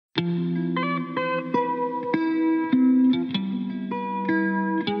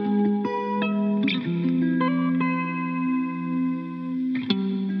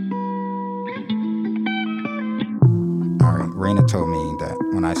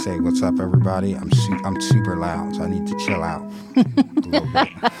when I say "What's up, everybody," I'm super loud, so I need to chill out a little bit.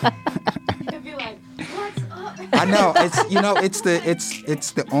 You'd be like, "What's up?" I know it's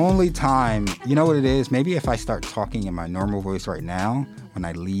the only time. You know what it is? Maybe if I start talking in my normal voice right now, when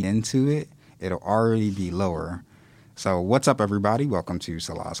I lead into it, it'll already be lower. So, what's up, everybody? Welcome to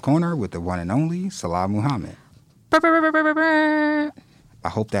Salah's Corner with the one and only Salah Muhammad. I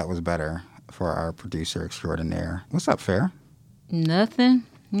hope that was better for our producer extraordinaire. What's up, Fair? Nothing.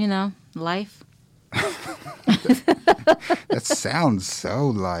 Life. That sounds so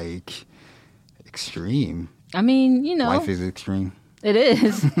like extreme. I mean, life is extreme. It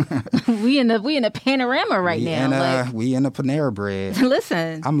is. we in a panorama right now. We in a Panera Bread.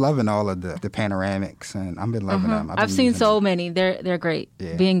 Listen, I'm loving all of the panoramics, and I've been loving them. I've seen so many. They're great.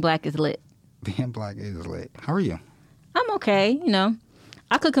 Yeah. Being black is lit. Being black is lit. How are you? I'm okay.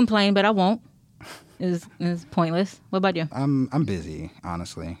 I could complain, but I won't. It's pointless. What about you? I'm busy,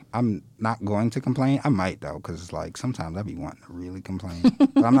 honestly. I'm not going to complain. I might, though, because it's like sometimes I be wanting to really complain.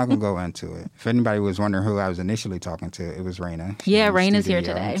 But I'm not going to go into it. If anybody was wondering who I was initially talking to, it was Raina. Yeah, Raina's here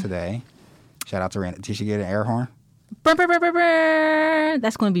today. Shout out to Raina. Did she get an air horn? That's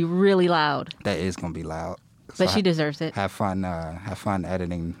going to be really loud. That is going to be loud. But she deserves it. Have fun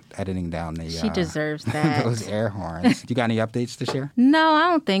editing down the. She deserves that. Those air horns. You got any updates to share? No, I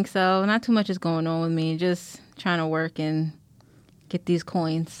don't think so. Not too much is going on with me. Just trying to work and get these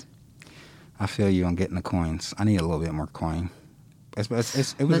coins. I feel you on getting the coins. I need a little bit more coin. It was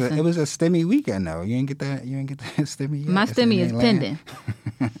a stimmy weekend though. You ain't get that stimmy yet? My stimmy is pending.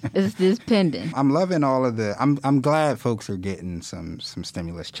 It's pending. I'm loving all of the. I'm glad folks are getting some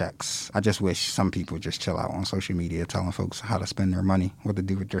stimulus checks. I just wish some people just chill out on social media telling folks how to spend their money, what to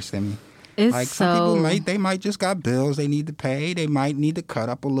do with their stimmy. Some people might just got bills they need to pay. They might need to cut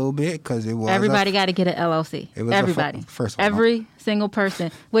up a little bit because it was. Everybody got to get an LLC. Everybody. First of all, every single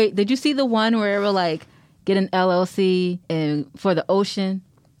person. Wait, did you see the one where it was like get an LLC and for the ocean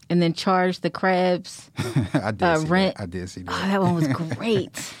and then charge the crabs I did see rent? That. I did see that. Oh, that one was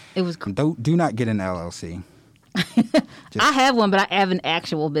great. It was. Do not get an LLC. I have one, but I have an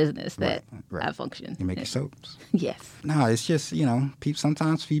actual business that I function. You make your soaps. Yes. No, it's just,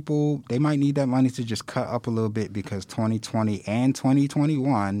 sometimes people, they might need that money to just cut up a little bit because 2020 and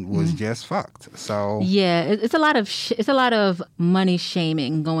 2021 was just fucked. So yeah, it's a lot of money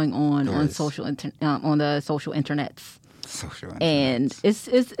shaming going on on the social internets. And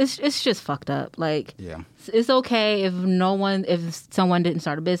it's just fucked up. Like, yeah. It's okay if someone didn't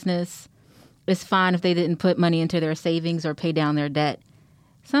start a business. It's fine if they didn't put money into their savings or pay down their debt.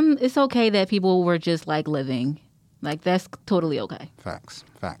 It's okay that people were just like living. Like, that's totally okay. Facts.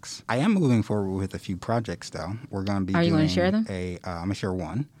 I am moving forward with a few projects though. We're going to be. Are you going to share them? I'm going to share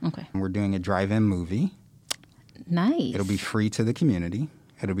one. Okay. We're doing a drive-in movie. Nice. It'll be free to the community.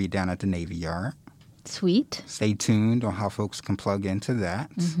 It'll be down at the Navy Yard. Sweet. Stay tuned on how folks can plug into that.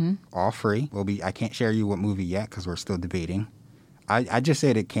 Mm-hmm. All free. I can't share you what movie yet because we're still debating. I just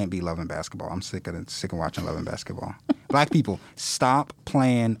said it can't be Love and Basketball. I'm sick of watching Love and Basketball. Black people, stop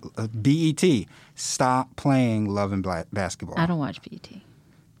playing BET. Stop playing Love and Basketball. I don't watch BET.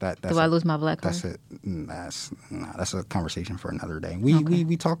 Do I lose my black card? That's it. That's a conversation for another day.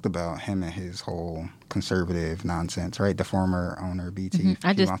 We talked about him and his whole conservative nonsense, right? The former owner of BET. Mm-hmm.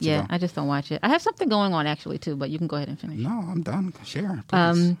 I just don't watch it. I have something going on actually too, but you can go ahead and finish. No, I'm done. Share,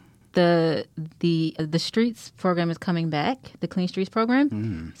 please. The Streets program is coming back, the Clean Streets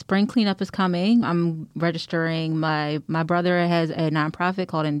program. Spring cleanup is coming. I'm registering. My brother has a nonprofit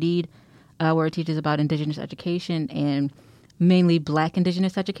called Indeed, where it teaches about Indigenous education and mainly Black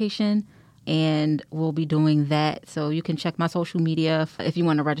Indigenous education. And we'll be doing that. So you can check my social media if you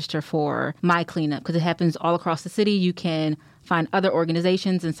want to register for my cleanup, because it happens all across the city. You can find other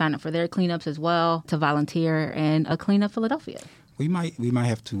organizations and sign up for their cleanups as well to volunteer and clean up Philadelphia. We might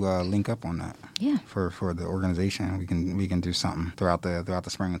have to link up on that. Yeah. For the organization, we can do something throughout the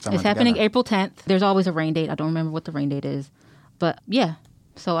spring and summer. It's happening April 10th. There's always a rain date. I don't remember what the rain date is, but yeah.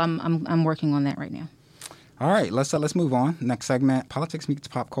 So I'm working on that right now. All right, let's move on. Next segment: politics meets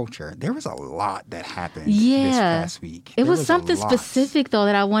pop culture. There was a lot that happened this past week. It was something specific though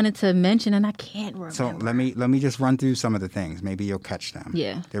that I wanted to mention, and I can't remember. So let me just run through some of the things. Maybe you'll catch them.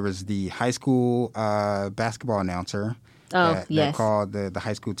 Yeah. There was the high school basketball announcer. That called the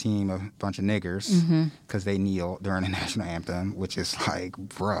high school team a bunch of niggers because they kneel during the national anthem, which is like,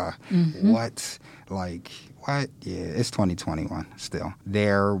 bruh, what? Like, what? Yeah, it's 2021 still.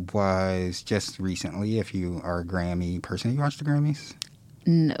 There was just recently, if you are a Grammy person, you watched the Grammys?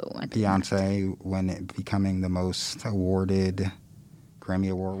 No, I didn't. Beyonce, when it becoming the most awarded Grammy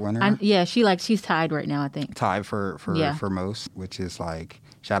Award winner. She's tied right now, I think. Tied for Yeah. for most, which is like,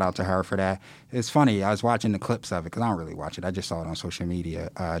 shout out to her for that. It's funny. I was watching the clips of it because I don't really watch it. I just saw it on social media.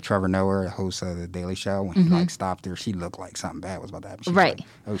 Trevor Noah, the host of The Daily Show, when he like stopped her, she looked like something bad was about to happen. She was Right. like,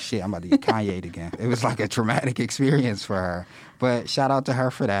 oh shit, I'm about to get Kanye'd again. It was like a traumatic experience for her. But shout out to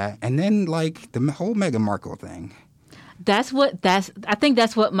her for that. And then like the whole Meghan Markle thing. I think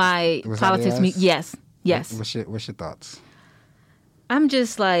that's what my Was that politics it? mean. Yes. Yes. What's your thoughts? I'm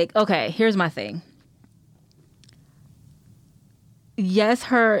just like, okay, here's my thing. Yes,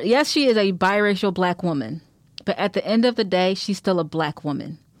 she is a biracial black woman, but at the end of the day, she's still a black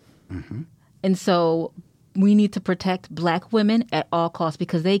woman. Mm-hmm. And so we need to protect black women at all costs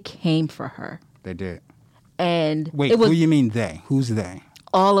because they came for her. They did. And Wait, it was who you mean they? Who's they?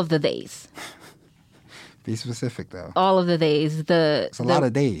 all of the days. Be specific though. All of the days. It's a lot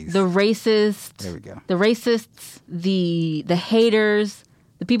of days. The racists. There we go. The racists, the haters,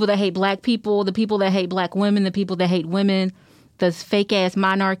 the people that hate black people, the people that hate black women, the people that hate women, this fake ass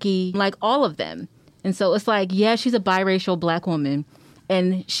monarchy, like all of them. And so it's like, yeah, she's a biracial black woman,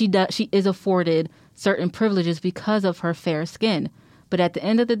 and she is afforded certain privileges because of her fair skin. But at the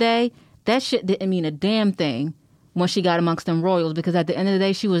end of the day, that shit didn't mean a damn thing when she got amongst them royals, because at the end of the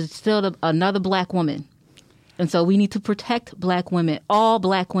day, she was still another black woman. And so we need to protect black women, all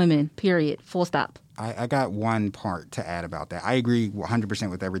black women, period, full stop. I got one part to add about that. I agree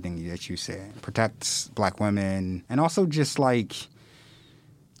 100% with everything that you said. Protects black women, and also just like...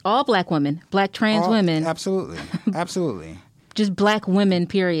 All black women, black trans women. Absolutely. Absolutely. Just black women,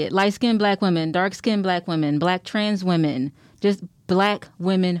 period. Light-skinned black women, dark-skinned black women, black trans women. Just black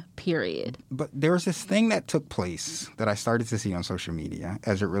women, period. But there was this thing that took place that I started to see on social media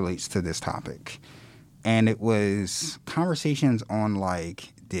as it relates to this topic. And it was conversations on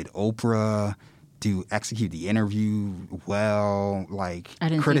like, did Oprah execute the interview well? Like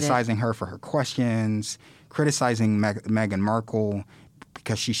criticizing her for her questions, criticizing Meghan Markle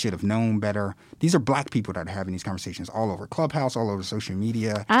because she should have known better. These are black people that are having these conversations all over Clubhouse, all over social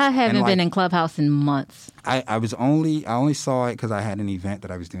media. I haven't been in Clubhouse in months. I only saw it because I had an event that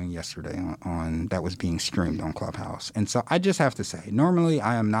I was doing yesterday on that was being streamed on Clubhouse. And so I just have to say, normally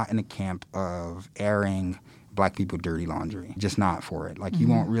I am not in the camp of airing black people dirty laundry. Just not for it. Like, you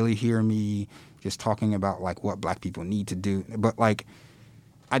won't really hear me just talking about like what black people need to do. But like,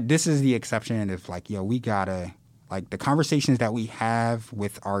 this is the exception if like, we gotta, like, the conversations that we have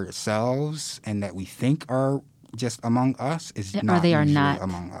with ourselves and that we think are just among us is not usually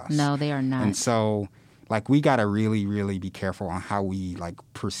among us. No, they are not. And so, like, we got to really, really be careful on how we, like,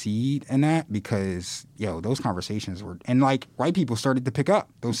 proceed in that because, those conversations were... And, like, white people started to pick up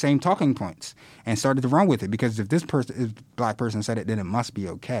those same talking points and started to run with it because if black person said it, then it must be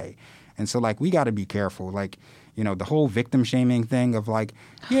okay. And so, like, we got to be careful. Like, the whole victim shaming thing of like,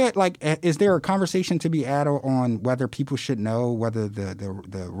 is there a conversation to be had on whether people should know whether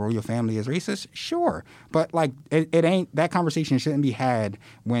the royal family is racist? Sure. But like, it ain't, that conversation shouldn't be had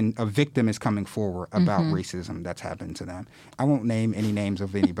when a victim is coming forward about racism that's happened to them. I won't name any names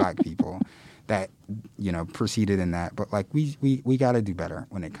of any black people that, proceeded in that. But like, we got to do better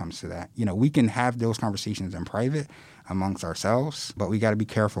when it comes to that. We can have those conversations in private amongst ourselves, but we got to be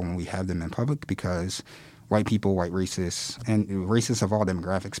careful when we have them in public because white people, white racists, and racists of all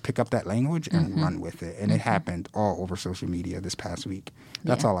demographics pick up that language and run with it. And it happened all over social media this past week.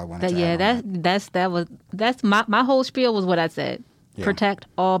 That's all I wanted to add. That's my whole spiel was what I said. Yeah. Protect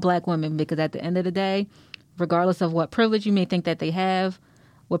all black women because at the end of the day, regardless of what privilege you may think that they have,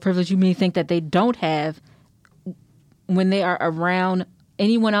 what privilege you may think that they don't have, when they are around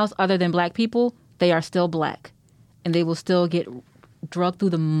anyone else other than black people, they are still black. And they will still get drugged through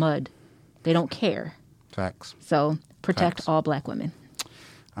the mud. They don't care. Facts. So protect all black women.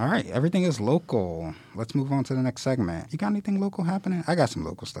 All right. Everything is local. Let's move on to the next segment. You got anything local happening? I got some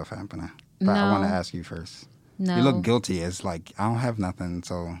local stuff happening. But I want to ask you first. No. You look guilty as like, I don't have nothing,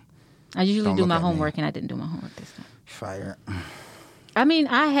 so. I usually do my homework, and I didn't do my homework this time. Fire. I mean,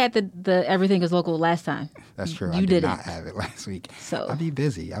 I had the everything is local last time. That's true. You I did not have it last week. So I'll be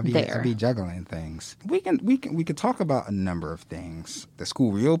busy. I'll be juggling things. We could talk about a number of things. The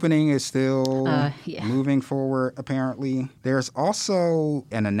school reopening is still moving forward. Apparently, there's also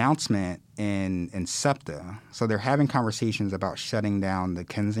an announcement in SEPTA. So they're having conversations about shutting down the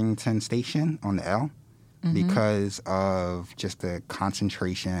Kensington station on the L. Because of just the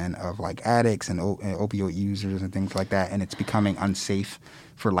concentration of like addicts and opioid users and things like that, and it's becoming unsafe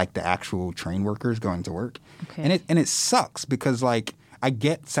for like the actual train workers going to work. Okay. And it sucks because like I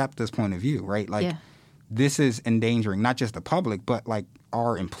get SEPTA's point of view, right? Like this is endangering not just the public but like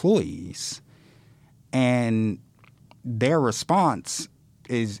our employees, and their response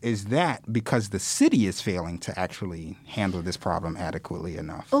is that because the city is failing to actually handle this problem adequately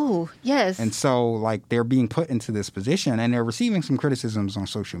enough. Oh, yes. And so, like, they're being put into this position, and they're receiving some criticisms on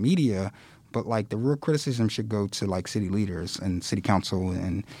social media, but, like, the real criticism should go to, like, city leaders and city council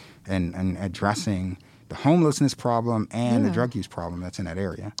and addressing the homelessness problem and the drug use problem that's in that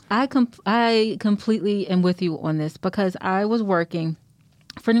area. I completely am with you on this because I was working,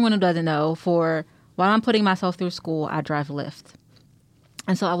 for anyone who doesn't know, while I'm putting myself through school, I drive Lyft.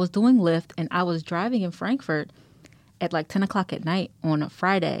 And so I was doing Lyft, and I was driving in Frankfurt at like 10 o'clock at night on a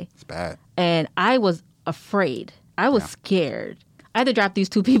Friday. It's bad. And I was afraid. I was scared. I had to drop these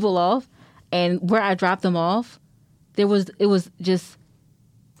two people off, and where I dropped them off, it was just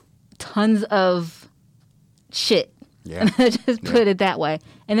tons of shit. Yeah. Just put it that way.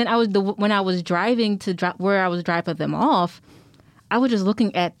 And then when I was driving to drop where I was dropping them off, I was just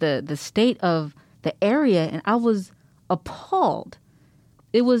looking at the state of the area, and I was appalled.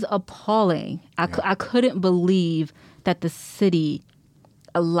 It was appalling. I couldn't believe that the city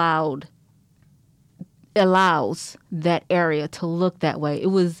allows that area to look that way. It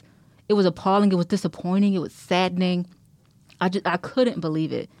was appalling. It was disappointing. It was saddening. I couldn't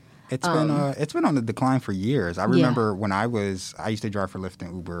believe it. It's been on the decline for years. I remember when I used to drive for Lyft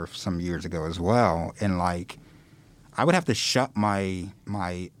and Uber some years ago as well, and like I would have to shut my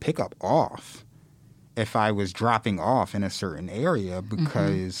pickup off if I was dropping off in a certain area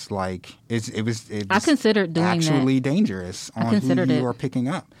because like it was I considered doing actually that. Dangerous on who you are picking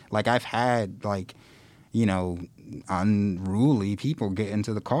up. Like I've had like, you know, unruly people get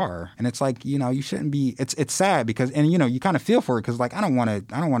into the car, and it's like, you know, you shouldn't be. It's sad because, and you know, you kind of feel for it because like I don't want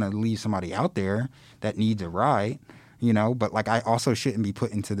to leave somebody out there that needs a ride. You know, but like I also shouldn't be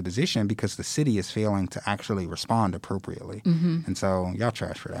put into the position because the city is failing to actually respond appropriately. Mm-hmm. And so y'all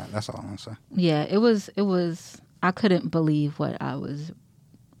trash for that. That's all I'm going to say. Yeah, it was, I couldn't believe what I was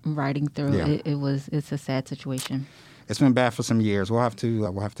riding through. Yeah. It's a sad situation. It's been bad for some years. We'll have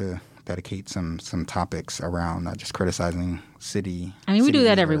to dedicate some topics around just criticizing city. I mean, we do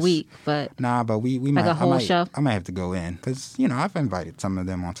that leaders every week, but we like might a whole show. I might have to go in because you know I've invited some of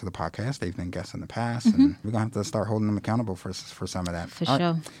them onto the podcast. They've been guests in the past, and we're gonna have to start holding them accountable for some of that. For sure.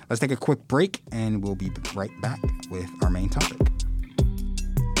 Right, let's take a quick break, and we'll be right back with our main topic.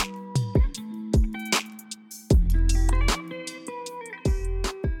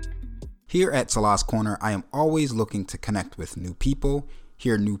 Here at Salah's Corner, I am always looking to connect with new people,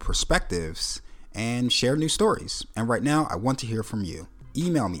 hear new perspectives, and share new stories. And right now, I want to hear from you.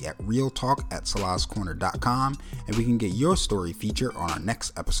 Email me at realtalk@salahscorner.com, and we can get your story featured on our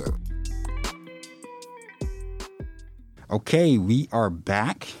next episode. Okay, we are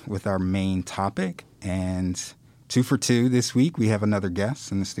back with our main topic, and 2 for 2 this week. We have another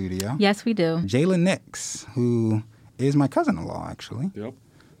guest in the studio. Yes, we do. Jalen Nix, who is my cousin-in-law, actually. Yep.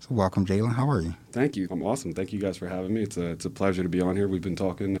 So welcome, Jalen. How are you? Thank you. I'm awesome. Thank you guys for having me. It's a pleasure to be on here. We've been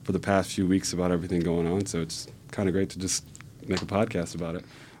talking for the past few weeks about everything going on, so it's kind of great to just make a podcast about it.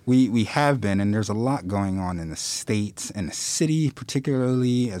 We have been, and there's a lot going on in the state and the city,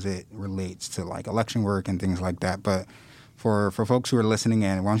 particularly as it relates to like election work and things like that. But for folks who are listening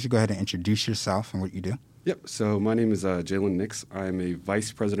in, why don't you go ahead and introduce yourself and what you do? Yep. So my name is Jalen Nix. I'm a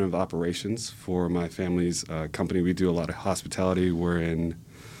vice president of operations for my family's company. We do a lot of hospitality. We're in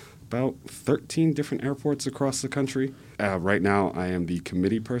about 13 different airports across the country. Right now, I am the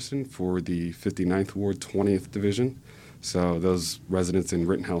committee person for the 59th Ward 20th Division. So those residents in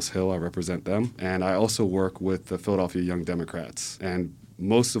Rittenhouse Hill, I represent them. And I also work with the Philadelphia Young Democrats. And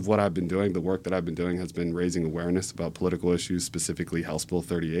most of what I've been doing, the work that I've been doing, has been raising awareness about political issues, specifically House Bill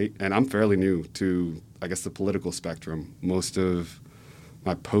 38. And I'm fairly new to, I guess, the political spectrum. Most of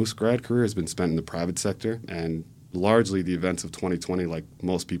my post-grad career has been spent in the private sector, and largely the events of 2020, like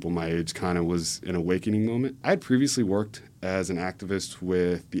most people my age, kind of was an awakening moment. I had previously worked as an activist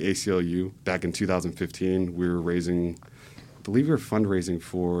with the ACLU. Back in 2015, we were fundraising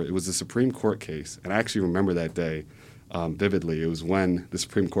for, it was a Supreme Court case, and I actually remember that day vividly. It was when the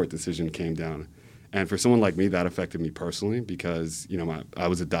Supreme Court decision came down. And for someone like me, that affected me personally because, you know, I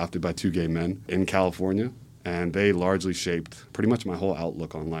was adopted by 2 gay men in California. And they largely shaped pretty much my whole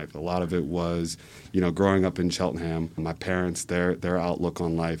outlook on life. A lot of it was, you know, growing up in Cheltenham, my parents, their outlook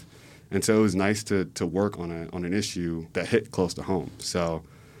on life. And so it was nice to work on an issue that hit close to home. So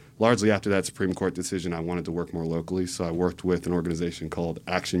largely after that Supreme Court decision, I wanted to work more locally. So I worked with an organization called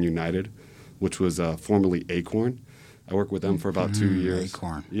Action United, which was formerly Acorn. I worked with them for about 2 years.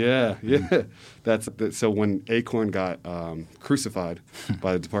 Acorn. Yeah. So when Acorn got crucified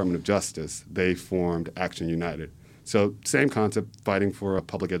by the Department of Justice, they formed Action United. So same concept, fighting for a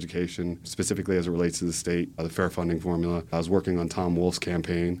public education, specifically as it relates to the state, the fair funding formula. I was working on Tom Wolf's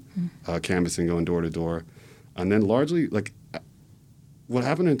campaign, canvassing, going door to door. And then largely, like, what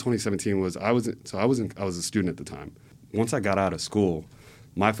happened in 2017 was I was a student at the time. Once I got out of school,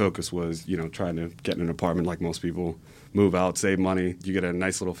 my focus was, trying to get in an apartment like most people, move out, save money. You get a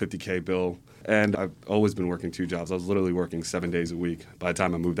nice little $50K bill. And I've always been working 2 jobs. I was literally working 7 days a week. By the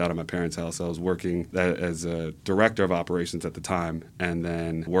time I moved out of my parents' house, I was working as a director of operations at the time, and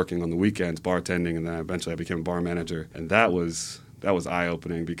then working on the weekends, bartending, and then eventually I became a bar manager. And that was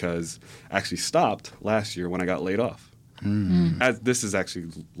eye-opening because I actually stopped last year when I got laid off. As this is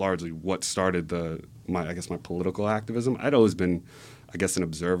actually largely what started my political activism. I'd always been, an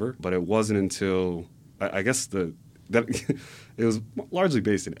observer, but it wasn't until that it was largely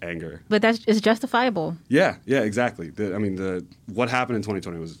based in anger. But it's justifiable. Yeah, exactly. What happened in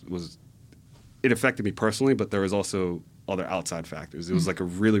 2020 was it affected me personally, but there was also other outside factors. It was like a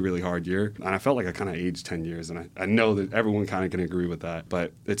really, really hard year, and I felt like I kind of aged 10 years, and I know that everyone kind of can agree with that.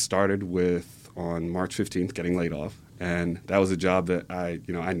 But it started with, on March 15th, getting laid off. And that was a job that I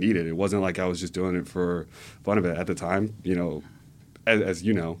needed. It wasn't like I was just doing it for fun of it at the time. As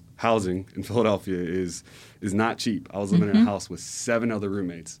you know, housing in Philadelphia is not cheap. I was living in a house with 7 other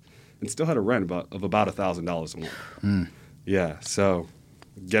roommates and still had a rent of about $1,000 a month. Yeah, so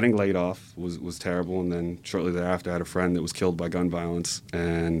getting laid off was terrible. And then shortly thereafter, I had a friend that was killed by gun violence.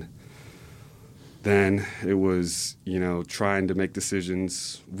 And then it was, trying to make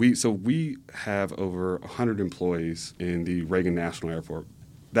decisions. We have over 100 employees in the Reagan National Airport.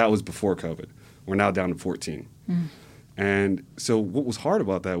 That was before COVID. We're now down to 14. And so what was hard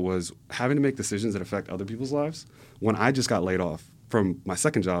about that was having to make decisions that affect other people's lives when I just got laid off from my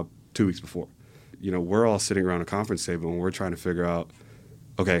second job 2 weeks before. We're all sitting around a conference table and we're trying to figure out,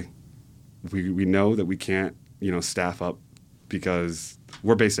 okay, we know that we can't, staff up because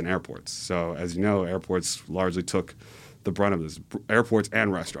we're based in airports. So as you know, airports largely took the brunt of this, airports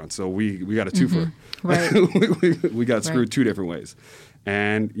and restaurants. So we got a twofer. Right. we got screwed 2 different ways.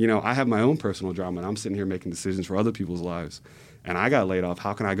 And, I have my own personal drama, and I'm sitting here making decisions for other people's lives. And I got laid off.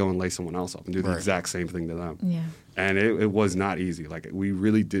 How can I go and lay someone else up and do the exact same thing to them? Yeah. And it was not easy. Like, we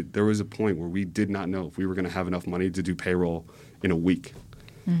really did. There was a point where we did not know if we were going to have enough money to do payroll in a week.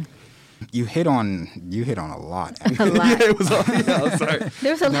 You hit on a lot. A lot. Yeah, it was. I'm sorry.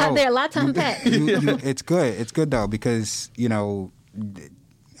 There's a lot there, a lot to unpack. It's good. It's good though because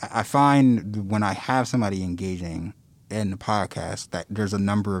I find when I have somebody engaging in the podcast that there's a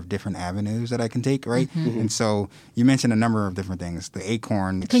number of different avenues that I can take, right? And so you mentioned a number of different things. The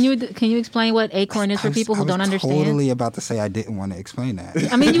Acorn. Can you explain what Acorn is for people who don't understand? I was totally about to say I didn't want to explain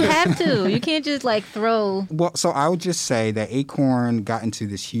that. I mean, you have to. You can't just throw. Well, so I would just say that Acorn got into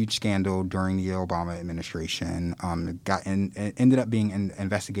this huge scandal during the Obama administration. Ended up being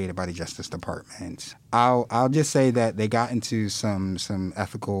investigated by the Justice Department. I'll just say that they got into some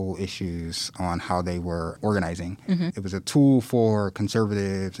ethical issues on how they were organizing. It was a tool for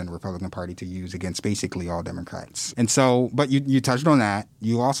conservatives and the Republican Party to use against basically all Democrats. And so, but you touched on that.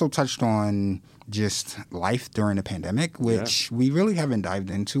 You also touched on just life during the pandemic, which we really haven't dived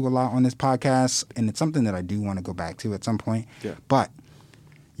into a lot on this podcast. And it's something that I do want to go back to at some point. Yeah. But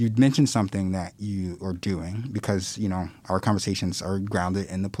you mentioned something that you are doing because, our conversations are grounded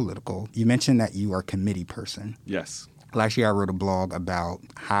in the political. You mentioned that you are a committee person. Yes. Last year, I wrote a blog about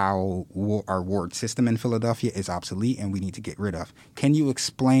how our ward system in Philadelphia is obsolete and we need to get rid of. Can you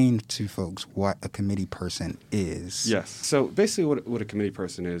explain to folks what a committee person is? Yes. So basically what a committee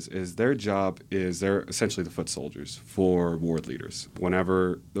person is their job is they're essentially the foot soldiers for ward leaders.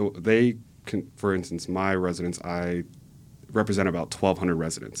 Whenever they can, for instance, my residents, I represent about 1,200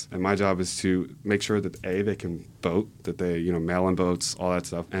 residents. And my job is to make sure that, A, they can vote, that they, mail-in votes, all that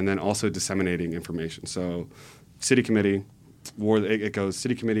stuff, and then also disseminating information. So city committee, ward, it goes,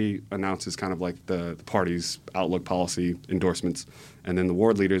 city committee announces kind of like the party's outlook, policy, endorsements, and then the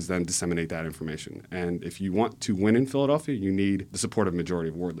ward leaders then disseminate that information. And if you want to win in Philadelphia, you need the support of a majority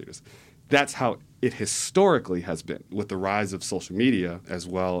of ward leaders. That's how it historically has been, with the rise of social media as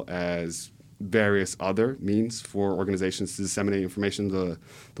well as various other means for organizations to disseminate information. The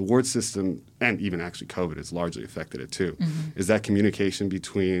ward system, and even actually COVID has largely affected it too, is that communication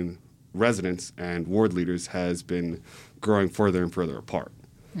between residents and ward leaders has been growing further and further apart.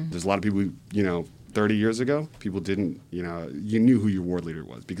 There's a lot of people, 30 years ago, people didn't, you knew who your ward leader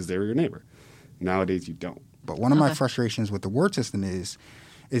was because they were your neighbor. Nowadays, you don't. But one of my frustrations with the ward system is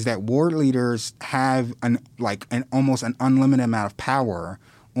that ward leaders have an almost an unlimited amount of power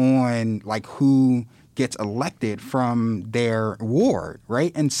on who gets elected from their ward,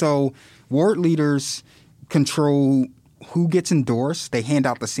 right? And so ward leaders control who gets endorsed. They hand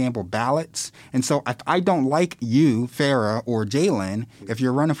out the sample ballots. And so if I don't like you, Farah or Jalen, if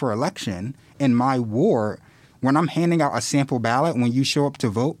you're running for election in my ward, when I'm handing out a sample ballot, when you show up to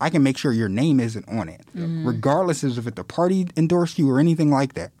vote, I can make sure your name isn't on it, regardless of if the party endorsed you or anything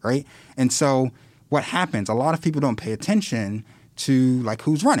like that, right? And so what happens, a lot of people don't pay attention to like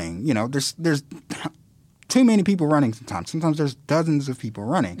who's running. You know, there's too many people running sometimes. Sometimes there's dozens of people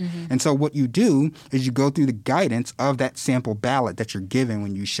running. And so what you do is you go through the guidance of that sample ballot that you're given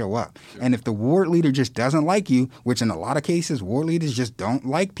when you show up. And if the ward leader just doesn't like you, which in a lot of cases, ward leaders just don't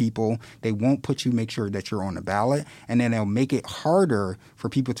like people, they won't make sure that you're on the ballot. And then they'll make it harder for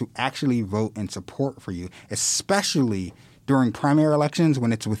people to actually vote in support for you, especially during primary elections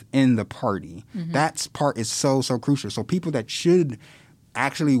when it's within the party. That part is so crucial. So people that should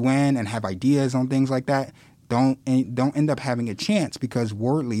actually win and have ideas on things like that don't end up having a chance because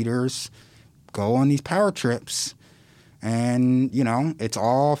ward leaders go on these power trips and, you know, it's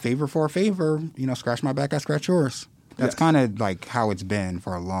all favor for a favor. You know, scratch my back, I scratch yours. That's kind of like how it's been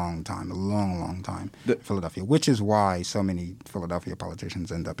for a long time, in Philadelphia, which is why so many Philadelphia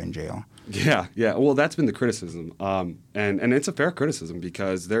politicians end up in jail. Yeah. Well, that's been the criticism. And it's a fair criticism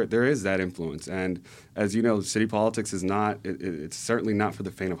because there is that influence. And as you know, city politics is not, it's certainly not for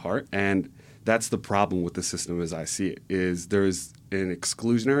the faint of heart. And that's the problem with the system as I see it, is there's an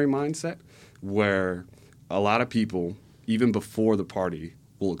exclusionary mindset where a lot of people, even before the party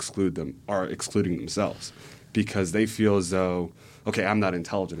will exclude them, are excluding themselves. Because they feel as though, okay, I'm not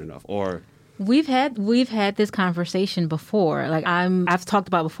intelligent enough, or we've had this conversation before. Like I've talked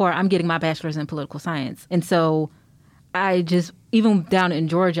about before. I'm getting my bachelor's in political science, and so I just even down in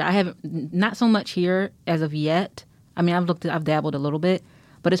Georgia, I haven't not so much here as of yet. I mean, I've dabbled a little bit,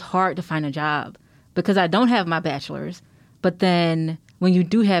 but it's hard to find a job because I don't have my bachelor's. But then when you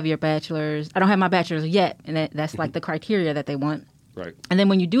do have your bachelor's, I don't have my bachelor's yet, and that's like the criteria that they want. Right. And then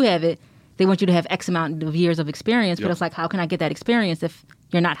when you do have it, they want you to have X amount of years of experience, but it's like, how can I get that experience if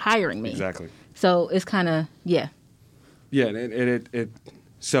you're not hiring me? Exactly. So it's kind of, Yeah,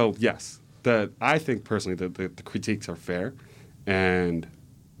 so yes, I think personally that the critiques are fair, and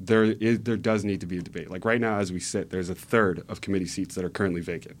there does need to be a debate. Like right now, as we sit, there's a third of committee seats that are currently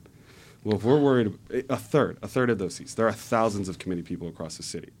vacant. Well, if we're worried, a third of those seats, there are thousands of committee people across the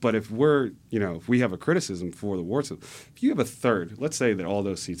city. But if if we have a criticism for the ward, if you have a third, let's say that all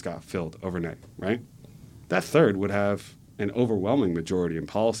those seats got filled overnight, right? That third would have an overwhelming majority in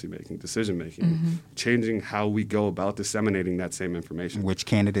policymaking, decision-making, changing how we go about disseminating that same information. Which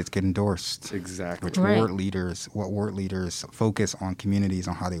candidates get endorsed. Exactly. What ward leaders focus on communities,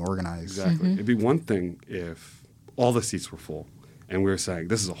 on how they organize. Exactly. It'd be one thing if all the seats were full. And we were saying,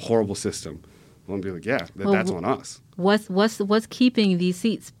 this is a horrible system. Well, I'd be like, that's on us. What's keeping these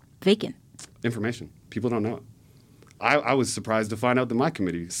seats vacant? Information. People don't know it. I was surprised to find out that my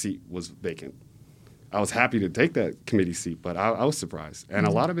committee seat was vacant. I was happy to take that committee seat, but I was surprised. And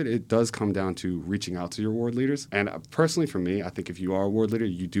a lot of it does come down to reaching out to your ward leaders. And personally, for me, I think if you are a ward leader,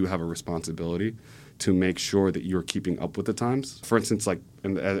 you do have a responsibility to make sure that you're keeping up with the times. For instance, like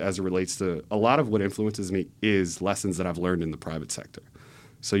as it relates to a lot of what influences me is lessons that I've learned in the private sector.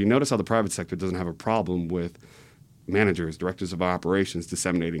 So you notice how the private sector doesn't have a problem with managers, directors of operations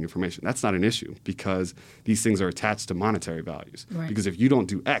disseminating information. That's not an issue because these things are attached to monetary values. Right. Because if you don't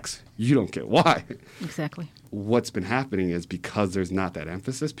do X, you don't get Y. Exactly. What's been happening is because there's not that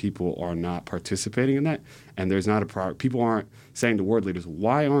emphasis, people are not participating in that, and there's not people aren't saying to ward leaders,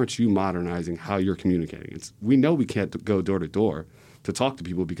 why aren't you modernizing how you're communicating? We know we can't go door to door to talk to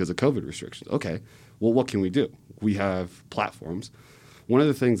people because of COVID restrictions. Okay, well, what can we do? We have platforms. One of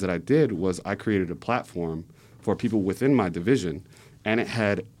the things that I did was I created a platform for people within my division, and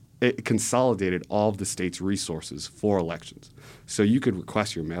it consolidated all of the state's resources for elections. So you could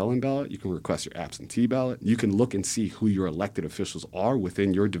request your mail-in ballot, you can request your absentee ballot, you can look and see who your elected officials are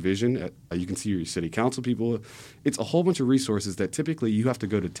within your division. You can see your city council people. It's a whole bunch of resources that typically you have to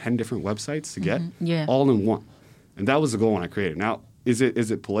go to 10 different websites to get, all in one. And that was the goal when I created it. Now, is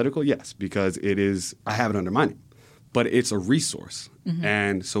it political? Yes, because it is. I have it under my name. But it's a resource.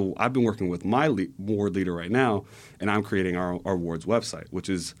 And so I've been working with my ward leader right now, and I'm creating our ward's website, which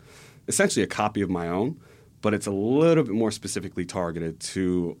is essentially a copy of my own, but it's a little bit more specifically targeted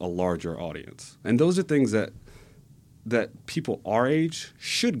to a larger audience. And those are things that people our age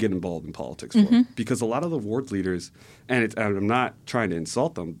should get involved in politics for, because a lot of the ward leaders, and I'm not trying to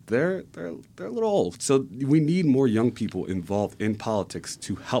insult them, they're a little old. So we need more young people involved in politics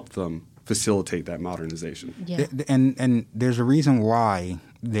to help them facilitate that modernization. Yeah. And there's a reason why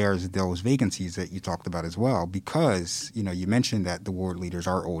there's those vacancies that you talked about as well, because you mentioned that the ward leaders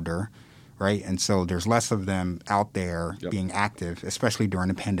are older, right? And so there's less of them out there being active, especially during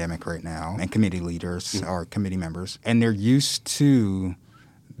the pandemic right now, and committee leaders or committee members. And they're used to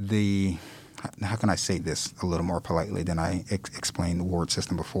the, how can I say this a little more politely than I explained the ward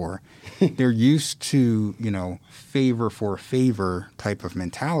system before? They're used to, favor for favor type of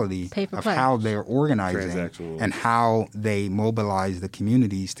mentality of how they're organizing and how they mobilize the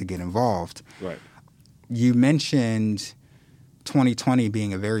communities to get involved. Right. You mentioned 2020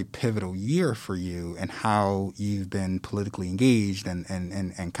 being a very pivotal year for you and how you've been politically engaged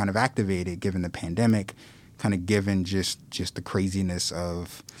and kind of activated given the pandemic, kind of given just the craziness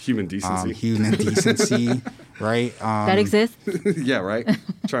of human decency, right? That exists. Yeah, right.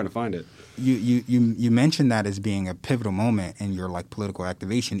 Trying to find it. You mentioned that as being a pivotal moment in your political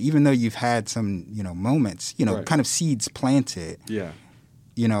activation, even though you've had some moments, kind of seeds planted. Yeah.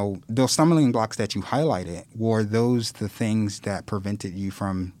 Those stumbling blocks that you highlighted, were those the things that prevented you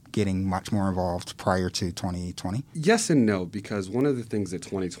from getting much more involved prior to 2020? Yes and no, because one of the things that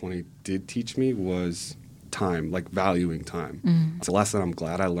 2020 did teach me was time, valuing time. Mm-hmm. It's a lesson I'm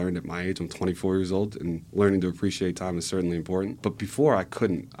glad I learned at my age. I'm 24 years old, and learning to appreciate time is certainly important. But before, I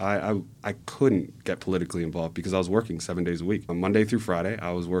couldn't. I couldn't get politically involved because I was working 7 days a week. On Monday through Friday,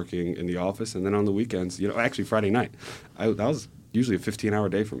 I was working in the office, and then on the weekends, actually Friday night, that was usually a 15-hour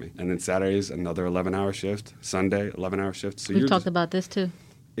day for me. And then Saturdays, another 11-hour shift. Sunday, 11-hour shift. So we've talked about this too.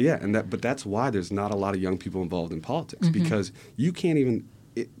 Yeah, but that's why there's not a lot of young people involved in politics, mm-hmm. because you can't even,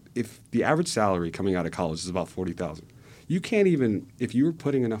 if the average salary coming out of college is about $40,000, you can't even, if you were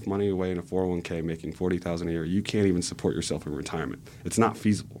putting enough money away in a 401k making $40,000 a year, you can't even support yourself in retirement. It's not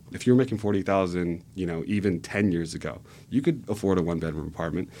feasible. If you're making $40,000, even 10 years ago, you could afford a one-bedroom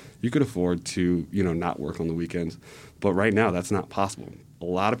apartment. You could afford to, not work on the weekends. But right now, that's not possible. A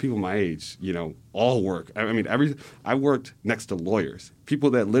lot of people my age, all work. I worked next to lawyers,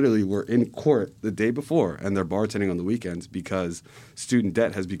 people that literally were in court the day before, and they're bartending on the weekends because student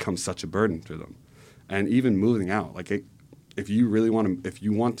debt has become such a burden to them. And even moving out, if you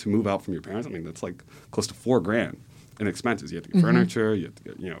want to move out from your parents, that's close to $4,000 in expenses. You have to get mm-hmm. furniture, you have to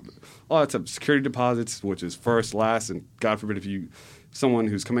get, all that stuff, security deposits, which is first, last, and God forbid if someone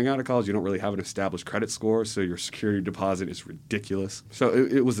who's coming out of college, you don't really have an established credit score, so your security deposit is ridiculous. So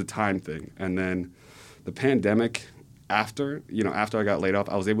it was a time thing. And then the pandemic, after I got laid off,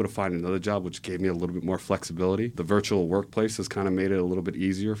 I was able to find another job, which gave me a little bit more flexibility. The virtual workplace has kind of made it a little bit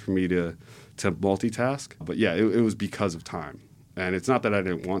easier for me to multitask. But yeah, it was because of time. And it's not that I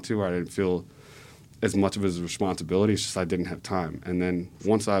didn't want to or I didn't feel as much of it as a responsibility. It's just I didn't have time. And then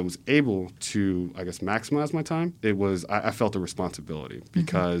once I was able to, maximize my time, I felt a responsibility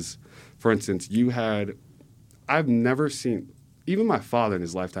because, mm-hmm. for instance, I've never seen, even my father in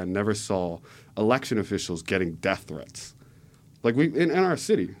his lifetime never saw election officials getting death threats. In our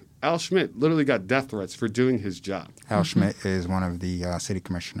city, Al Schmidt literally got death threats for doing his job. Al Schmidt is one of the city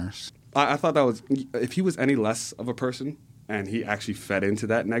commissioners. I thought that was, if he was any less of a person, and he actually fed into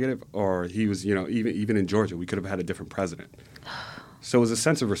that negative, or he was, even in Georgia, we could have had a different president. So it was a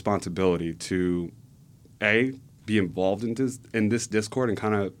sense of responsibility to, A, be involved in this discord and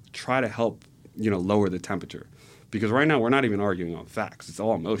kind of try to help, lower the temperature. Because right now we're not even arguing on facts. It's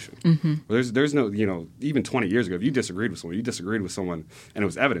all emotion. Mm-hmm. There's no, even 20 years ago, if you disagreed with someone and it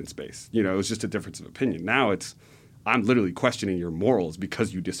was evidence-based. It was just a difference of opinion. Now I'm literally questioning your morals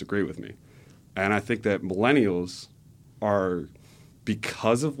because you disagree with me. And I think that millennials are,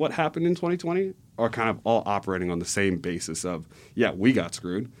 because of what happened in 2020, are kind of all operating on the same basis of, yeah, we got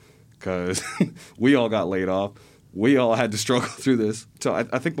screwed because we all got laid off. We all had to struggle through this. So I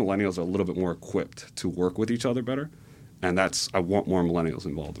think millennials are a little bit more equipped to work with each other better. And I want more millennials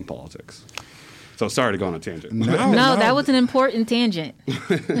involved in politics. So sorry to go on a tangent. No, that was an important tangent.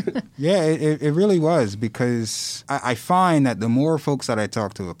 Yeah, it really was, because I find that the more folks that I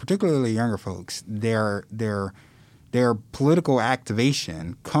talk to, particularly younger folks, their political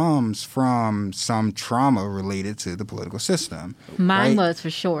activation comes from some trauma related to the political system. Mine was, for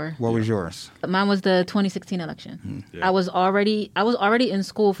sure. What was yours? Mine was the 2016 election. Mm-hmm. Yeah. I was already in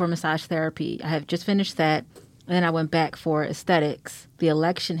school for massage therapy. I had just finished that, and then I went back for aesthetics. The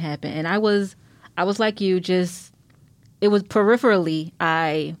election happened, and I was like you, it was peripherally,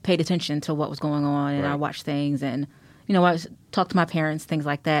 I paid attention to what was going on, and right. I watched things, and I talked to my parents, things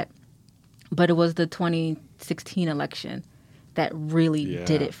like that. But it was the 2016 election that really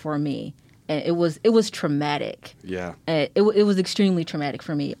did it for me. And it was traumatic. Yeah. It was extremely traumatic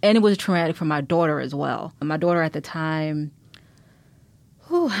for me. And it was traumatic for my daughter as well. My daughter at the time,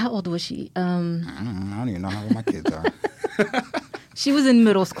 how old was she? I don't even know how old my kids are. She was in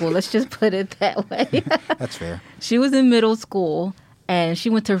middle school. Let's just put it that way. That's fair. She was in middle school. And she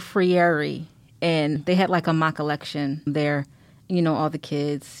went to Friary, and they had like a mock election there. You know, all the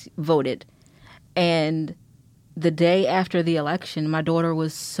kids voted. And the day after the election, my daughter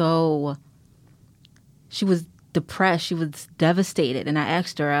was she was depressed. She was devastated. And I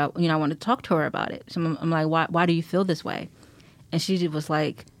asked her, I wanted to talk to her about it. So I'm like, why do you feel this way? And she was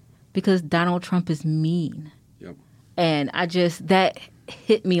like, because Donald Trump is mean. Yep. And that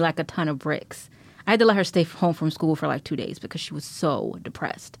hit me like a ton of bricks. I had to let her stay home from school for like 2 days because she was so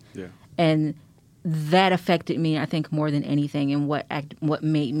depressed. Yeah. And that affected me, I think, more than anything, and what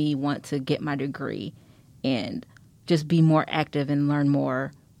made me want to get my degree and just be more active and learn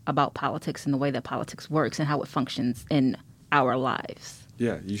more about politics and the way that politics works and how it functions in our lives.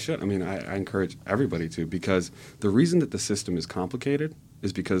 Yeah, you should. I mean, I encourage everybody to, because the reason that the system is complicated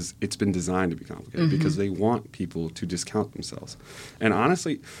is because it's been designed to be complicated, because they want people to discount themselves. And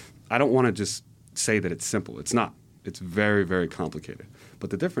honestly, I don't want to just say that it's simple. It's not. It's very, very complicated.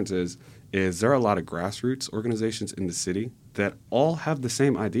 But the difference is there are a lot of grassroots organizations in the city that all have the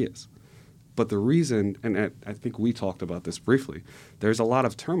same ideas. But the reason, and I think we talked about this briefly, there's a lot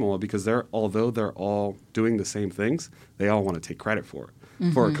of turmoil because although they're all doing the same things, they all want to take credit for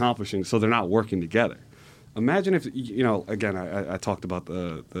it, for accomplishing, so they're not working together. Imagine if, again, I talked about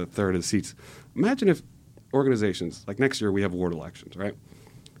the third of the seats. Imagine if organizations, like next year we have ward elections, right?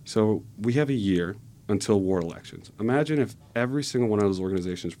 So we have a year until ward elections. Imagine if every single one of those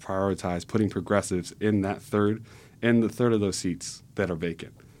organizations prioritized putting progressives in the third of those seats that are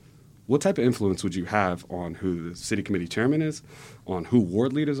vacant. What type of influence would you have on who the city committee chairman is, on who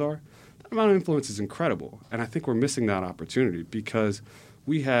ward leaders are? That amount of influence is incredible. And I think we're missing that opportunity because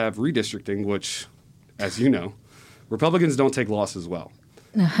we have redistricting, which, as you know, Republicans don't take losses well.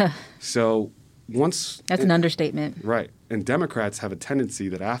 So that's an understatement. Right. And Democrats have a tendency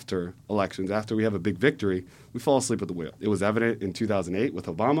that after elections, after we have a big victory, we fall asleep at the wheel. It was evident in 2008 with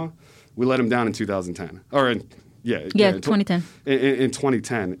Obama. We let him down in 2010. 2010. In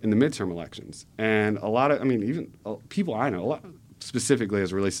 2010, in the midterm elections. And a lot of, even people I know, specifically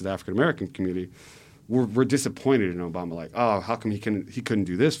as it relates to the African-American community, were disappointed in Obama. Like, oh, how come he couldn't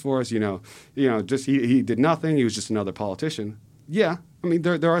do this for us? He did nothing. He was just another politician. Yeah.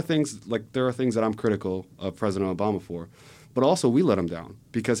 There are things that I'm critical of President Obama for, but also we let him down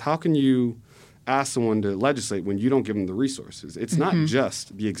because how can you ask someone to legislate when you don't give them the resources? It's not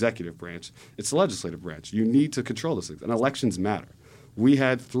just the executive branch; it's the legislative branch. You need to control those things, and elections matter. We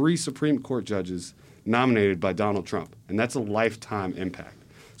had 3 Supreme Court judges nominated by Donald Trump, and that's a lifetime impact.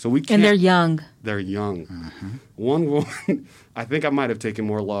 So we can't. And they're young. They're young. One woman, I think I might have taken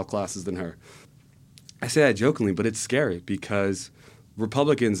more law classes than her. I say that jokingly, but it's scary because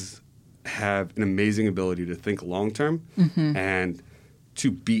Republicans have an amazing ability to think long-term and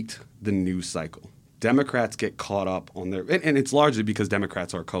to beat the news cycle. Democrats get caught up on and it's largely because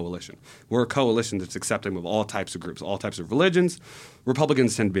Democrats are a coalition. We're a coalition that's accepting of all types of groups, all types of religions.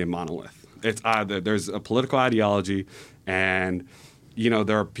 Republicans tend to be a monolith. It's either there's a political ideology and,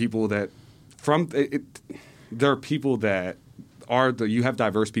 there are people that you have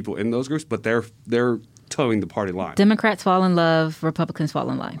diverse people in those groups, but they're towing the party line. Democrats fall in love, Republicans fall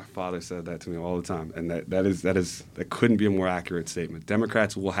in line. My father said that to me all the time, and that couldn't be a more accurate statement.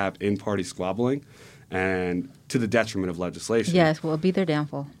 Democrats will have in-party squabbling, and to the detriment of legislation. Yes, will be their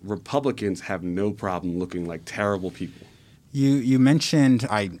downfall. Republicans have no problem looking like terrible people. You mentioned,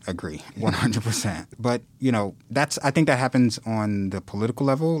 I agree, 100%. But I think that happens on the political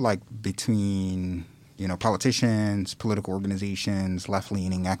level, like between politicians, political organizations,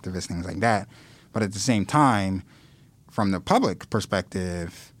 left-leaning activists, things like that. But at the same time, from the public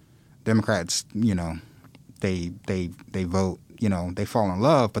perspective, Democrats, they vote, they fall in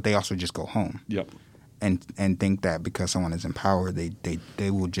love, but they also just go home. Yep. And think that because someone is in power, they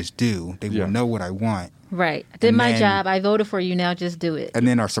will just do. They will know what I want. Right. I did my job. I voted for you. Now just do it. And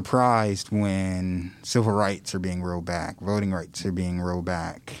then are surprised when civil rights are being rolled back, voting rights are being rolled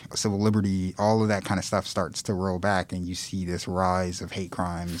back, civil liberty, all of that kind of stuff starts to roll back, and you see this rise of hate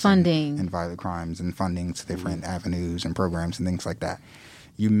crimes, funding, and violent crimes, and funding to different avenues and programs and things like that.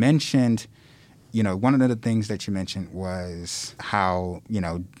 You mentioned, one of the things that you mentioned was how,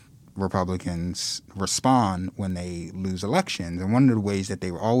 Republicans respond when they lose elections. And one of the ways that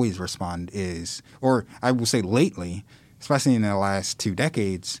they always respond is, or I will say lately, especially in the last 2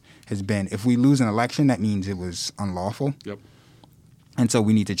 decades, has been if we lose an election, that means it was unlawful. Yep. And so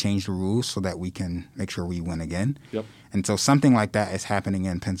we need to change the rules so that we can make sure we win again. Yep. And so something like that is happening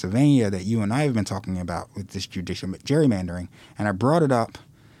in Pennsylvania that you and I have been talking about with this judicial gerrymandering. And I brought it up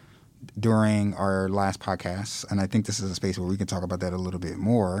during our last podcast, and I think this is a space where we can talk about that a little bit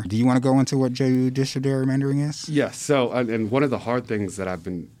more. Do you want to go into what judicial gerrymandering is? Yes. So, and one of the hard things that I've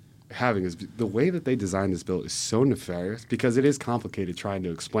been having is the way that they designed this bill is so nefarious because it is complicated trying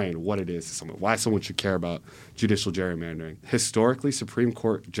to explain what it is to someone, why someone should care about judicial gerrymandering. Historically, Supreme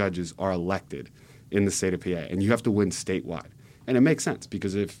Court judges are elected in the state of PA, and you have to win statewide. And it makes sense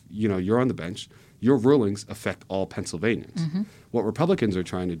because if you're on the bench, your rulings affect all Pennsylvanians. Mm-hmm. What Republicans are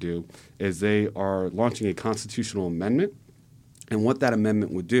trying to do is they are launching a constitutional amendment, and what that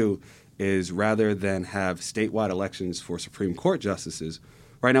amendment would do is rather than have statewide elections for Supreme Court justices,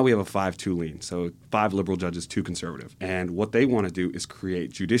 right now we have a 5-2 lean, so 5 liberal judges, 2 conservative. And what they want to do is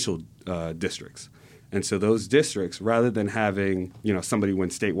create judicial districts. And so those districts, rather than having somebody win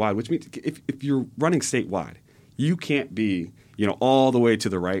statewide, which means if you're running statewide, you can't be all the way to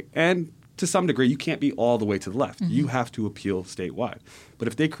the right, and to some degree, you can't be all the way to the left. Mm-hmm. You have to appeal statewide. But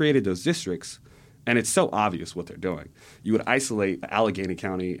if they created those districts, and it's so obvious what they're doing, you would isolate Allegheny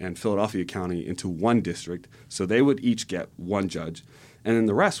County and Philadelphia County into one district, so they would each get one judge, and then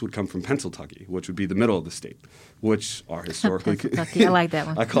the rest would come from Pennsylvania, which would be the middle of the state, which are historically I like that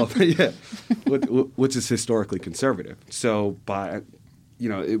one. I call it which is historically conservative. So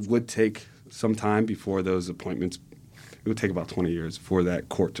it would take some time before those appointments. It would take about 20 years for that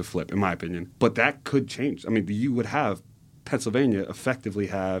court to flip, in my opinion. But that could change. I mean, you would have Pennsylvania effectively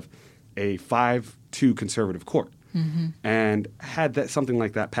have a 5-2 conservative court. Mm-hmm. And had something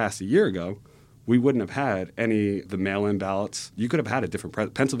like that passed a year ago, we wouldn't have had any of the mail-in ballots. You could have had a different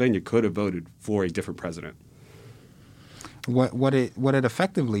president. Pennsylvania could have voted for a different president. What it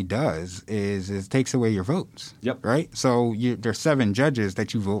effectively does is it takes away your votes. Yep. Right? So there's 7 judges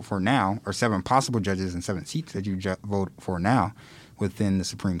that you vote for now, or 7 possible judges and 7 seats that you vote for now within the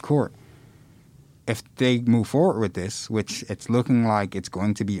Supreme Court. If they move forward with this, which it's looking like it's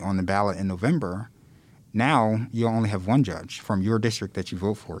going to be on the ballot in November, now you only have 1 judge from your district that you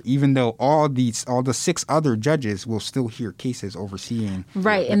vote for, even though all the 6 other judges will still hear cases overseeing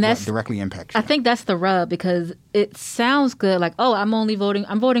and that's directly impacts you. I think that's the rub, because it sounds good, like, oh,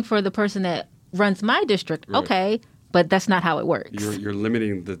 I'm voting for the person that runs my district. Right. Okay, but that's not how it works. You're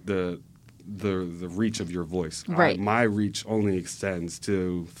limiting the reach of your voice. Right. My reach only extends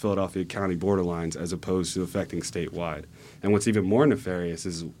to Philadelphia County borderlines as opposed to affecting statewide. And what's even more nefarious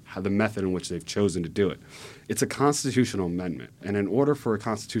is the method in which they've chosen to do it. It's a constitutional amendment. And in order for a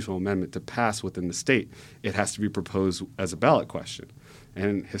constitutional amendment to pass within the state, it has to be proposed as a ballot question.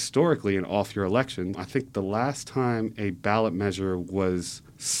 And historically, in off-year election, I think the last time a ballot measure was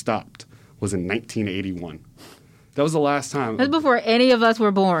stopped was in 1981. That was the last time. That's before any of us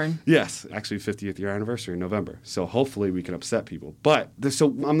were born. Yes, actually 50th year anniversary in November. So hopefully we can upset people. But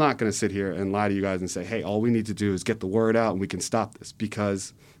so I'm not going to sit here and lie to you guys and say, hey, all we need to do is get the word out and we can stop this.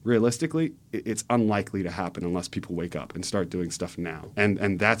 Because realistically, it's unlikely to happen unless people wake up and start doing stuff now.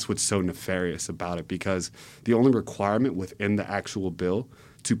 And that's what's so nefarious about it, because the only requirement within the actual bill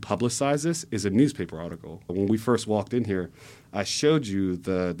to publicize this is a newspaper article. When we first walked in here, I showed you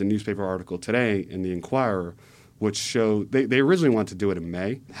the newspaper article today in the Inquirer, which showed they originally wanted to do it in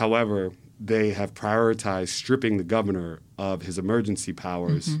May. However, they have prioritized stripping the governor of his emergency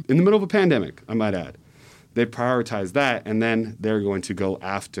powers in the middle of a pandemic, I might add. They prioritized that, and then they're going to go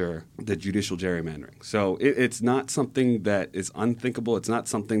after the judicial gerrymandering. So it's not something that is unthinkable. It's not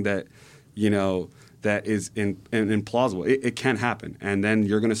something that, that is implausible. It can happen. And then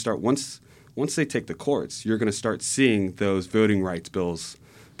you're going to start, once they take the courts, you're going to start seeing those voting rights bills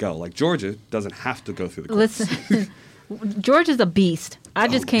go. Like Georgia doesn't have to go through the courts. Listen, Georgia's a beast. I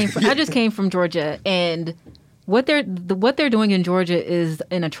just came from Georgia, and what they're doing in Georgia is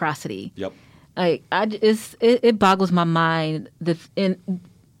an atrocity. Yep. It boggles my mind.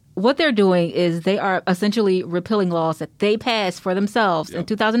 What they're doing is they are essentially repealing laws that they passed for themselves in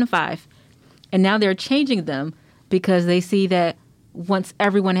 2005, and now they're changing them because they see that once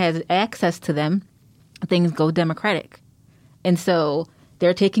everyone has access to them, things go democratic, and so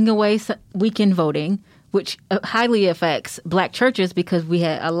they're taking away weekend voting, which highly affects black churches because we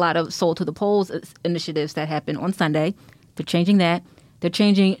had a lot of Sold to the Polls initiatives that happened on Sunday. They're changing that. They're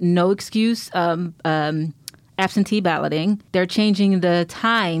changing no excuse absentee balloting. They're changing the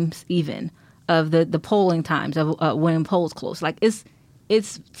times even of the polling times of when polls close. Like it's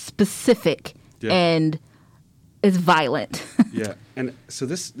specific and it's violent. Yeah, and so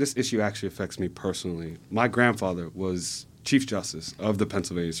this issue actually affects me personally. My grandfather was Chief Justice of the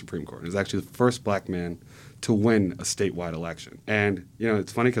Pennsylvania Supreme Court. He was actually the first black man to win a statewide election. And,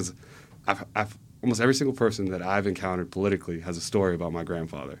 it's funny because I've almost every single person that I've encountered politically has a story about my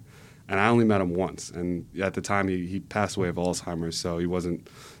grandfather. And I only met him once. And at the time, he passed away of Alzheimer's, so he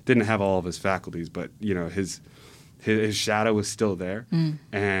didn't have all of his faculties. But, his shadow was still there.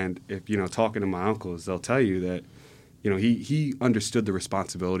 And if, talking to my uncles, they'll tell you that, he understood the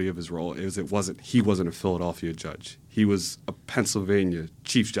responsibility of his role. He wasn't a Philadelphia judge. He was a Pennsylvania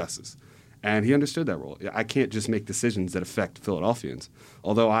Chief Justice. And he understood that role. I can't just make decisions that affect Philadelphians.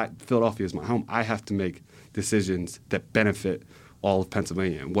 Although Philadelphia is my home, I have to make decisions that benefit all of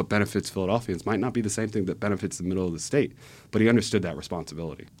Pennsylvania. And what benefits Philadelphians might not be the same thing that benefits the middle of the state. But he understood that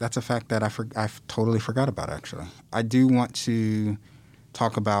responsibility. That's a fact that I totally forgot about, actually. I do want to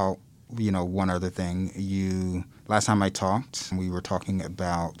talk about, one other thing. Last time I talked, we were talking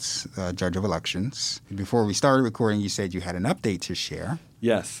about Judge of Elections. Before we started recording, you said you had an update to share.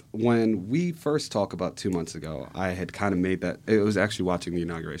 Yes. When we first talked about 2 months ago, I had kind of made that, it was actually watching the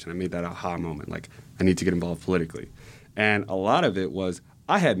inauguration, I made that aha moment, like, I need to get involved politically. And a lot of it was,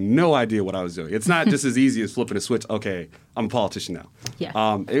 I had no idea what I was doing. It's not just as easy as flipping a switch, okay, I'm a politician now.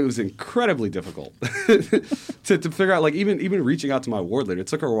 Yeah. It was incredibly difficult to figure out, like, even reaching out to my ward leader, it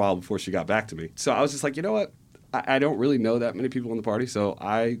took her a while before she got back to me. So I was just like, you know what, I don't really know that many people in the party, so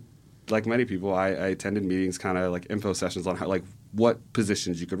like many people, I attended meetings, kind of like info sessions on how, like, what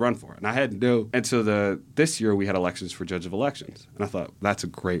positions you could run for. And I had no, and so this year we had elections for Judge of Elections. And I thought, that's a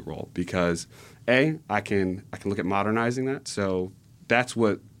great role because I can look at modernizing that. So that's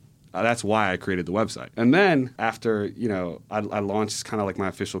why I created the website. And then after, I launched kind of like my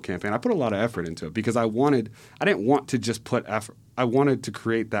official campaign, I put a lot of effort into it because I didn't want to just put effort. I wanted to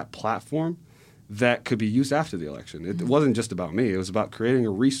create that platform that could be used after the election. It wasn't just about me. It was about creating a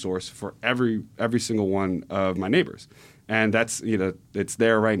resource for every single one of my neighbors. And that's, it's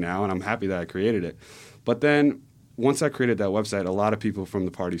there right now, and I'm happy that I created it. But then once I created that website, a lot of people from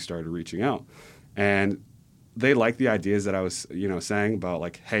the party started reaching out. And they liked the ideas that I was, saying about,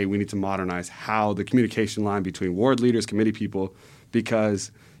 like, hey, we need to modernize how the communication line between ward leaders, committee people,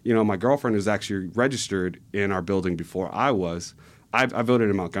 because, my girlfriend was actually registered in our building before I was. I voted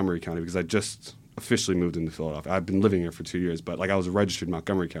in Montgomery County because I just officially moved into Philadelphia. I've been living here for 2 years, but I was a registered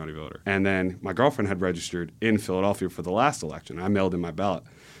Montgomery County voter. And then my girlfriend had registered in Philadelphia for the last election. I mailed in my ballot.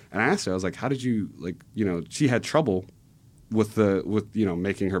 And I asked her, I was like, how did you, she had trouble with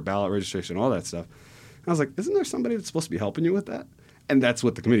making her ballot registration, all that stuff. And I was like, isn't there somebody that's supposed to be helping you with that? And that's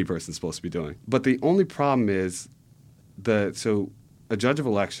what the committee person's supposed to be doing. But the only problem is so a judge of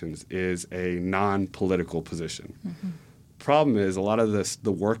elections is a non-political position. Mm-hmm. Problem is, a lot of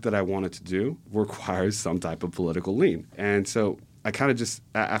the work that I wanted to do requires some type of political lean. And so I kind of just,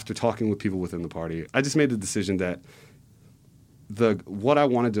 after talking with people within the party, I just made the decision that what I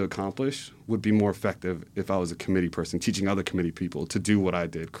wanted to accomplish would be more effective if I was a committee person, teaching other committee people to do what I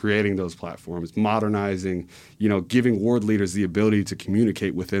did, creating those platforms, modernizing, giving ward leaders the ability to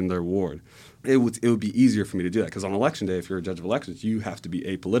communicate within their ward. It would be easier for me to do that because on election day, if you're a judge of elections, you have to be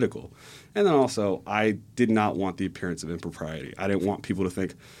apolitical. And then also, I did not want the appearance of impropriety. I didn't want people to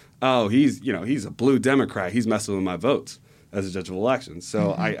think, oh, he's a blue Democrat. He's messing with my votes as a judge of elections.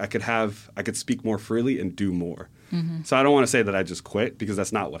 So mm-hmm. I could speak more freely and do more. Mm-hmm. So I don't want to say that I just quit because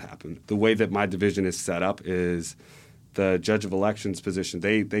that's not what happened. The way that my division is set up is the judge of elections position.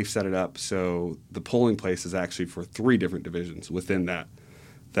 They've set it up so the polling place is actually for 3 different divisions within that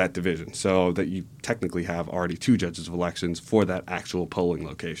division, so that you technically have already 2 judges of elections for that actual polling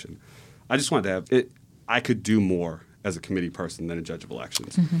location. I just wanted to have it. I could do more as a committee person than a judge of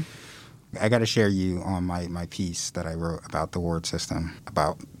elections. Mm-hmm. I got to share you on my piece that I wrote about the ward system,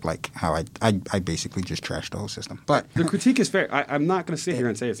 about like how I basically just trashed the whole system. But the critique is fair. I'm not going to sit here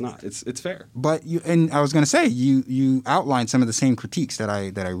and say it's not. It's fair. But I was going to say you outlined some of the same critiques that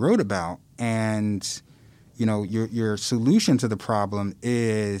I wrote about, and your solution to the problem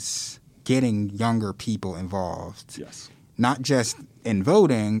is getting younger people involved. Yes. Not just in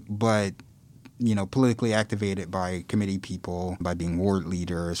voting, but politically activated by committee people, by being ward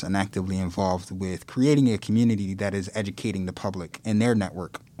leaders, and actively involved with creating a community that is educating the public and their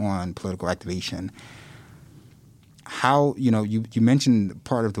network on political activation. How, you mentioned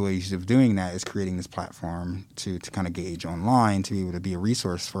part of the ways of doing that is creating this platform to kind of gauge online, to be able to be a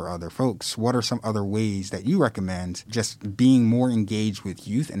resource for other folks. What are some other ways that you recommend just being more engaged with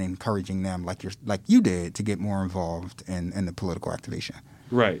youth and encouraging them, like you did, to get more involved in the political activation?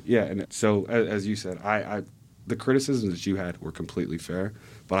 Right, yeah. And so, as you said, the criticisms that you had were completely fair,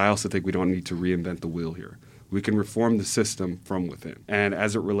 but I also think we don't need to reinvent the wheel here. We can reform the system from within. And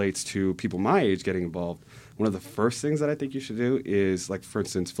as it relates to people my age getting involved, one of the first things that I think you should do is, like, for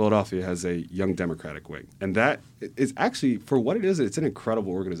instance, Philadelphia has a Young Democratic Wing. And that is actually, for what it is, it's an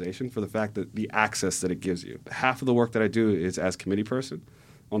incredible organization for the fact that the access that it gives you. Half of the work that I do is as committee person.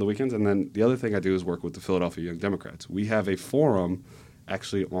 on the weekends. And then the other thing I do is work with the Philadelphia Young Democrats. We have a forum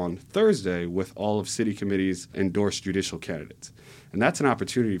actually on Thursday with all of city committees endorsed judicial candidates. And that's an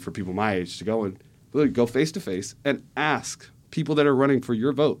opportunity for people my age to go and really go face to face and ask people that are running for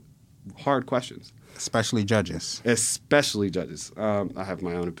your vote hard questions. Especially judges. Especially judges. I have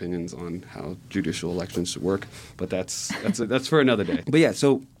my own opinions on how judicial elections should work, but that's for another day. But yeah,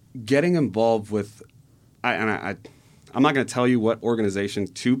 so getting involved with, I'm not going to tell you what organization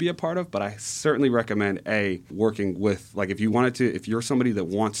to be a part of, but I certainly recommend working with, like, if you're somebody that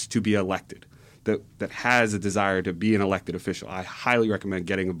wants to be elected, that has a desire to be an elected official, I highly recommend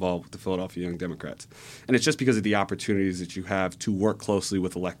getting involved with the Philadelphia Young Democrats. And it's just because of the opportunities that you have to work closely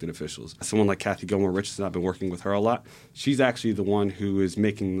with elected officials. Someone like Kathy Gilmore Richardson, I've been working with her a lot. She's actually the one who is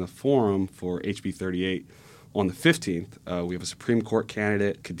making the forum for HB 38 on the 15th. We have a Supreme Court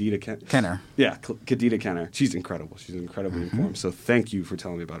candidate, Khadija Kenner. Yeah, Khadija Kenner. She's incredible. She's incredibly informed. So thank you for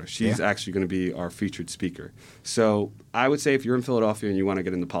telling me about her. She's actually going to be our featured speaker. So I would say if you're in Philadelphia and you want to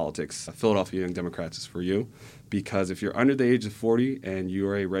get into politics, Philadelphia Young Democrats is for you. Because if you're under the age of 40 and you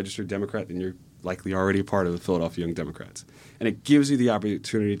are a registered Democrat, then you're likely already a part of the Philadelphia Young Democrats. And it gives you the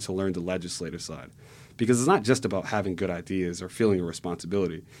opportunity to learn the legislative side. Because it's not just about having good ideas or feeling a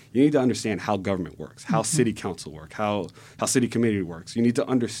responsibility. You need to understand how government works, how city council works, how city committee works. You need to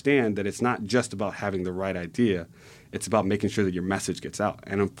understand that it's not just about having the right idea. It's about making sure that your message gets out.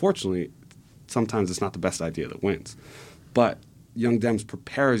 And unfortunately, sometimes it's not the best idea that wins. But Young Dems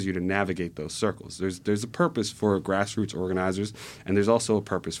prepares you to navigate those circles. There's a purpose for grassroots organizers, and there's also a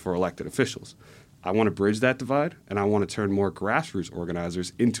purpose for elected officials. I want to bridge that divide, and I want to turn more grassroots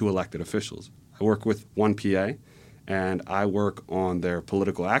organizers into elected officials. I work with One PA, and I work on their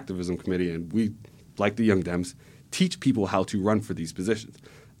political activism committee, and we, like the Young Dems, teach people how to run for these positions.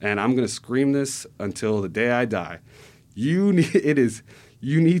 And I'm going to scream this until the day I die. You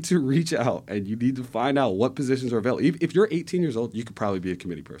need to reach out and you need to find out what positions are available. If you're 18 years old, you could probably be a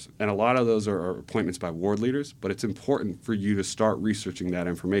committee person. And a lot of those are appointments by ward leaders, but it's important for you to start researching that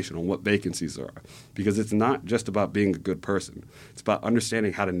information on what vacancies there are. Because it's not just about being a good person. It's about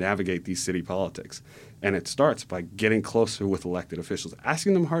understanding how to navigate these city politics. And it starts by getting closer with elected officials,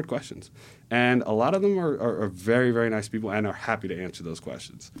 asking them hard questions. And a lot of them are very, very nice people and are happy to answer those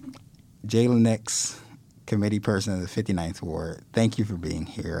questions. Jalen Nix, committee person of the 59th Ward, thank you for being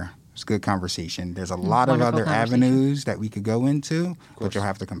here. It's a good conversation. There's a lot of other avenues that we could go into, but you'll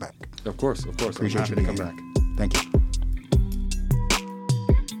have to come back. Of course. Appreciate I'm happy to come back. Thank you.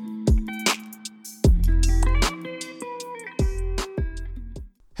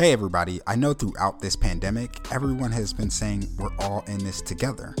 Hey everybody, I know throughout this pandemic, everyone has been saying we're all in this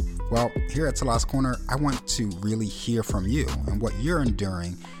together. Well, here at Salas Corner, I want to really hear from you and what you're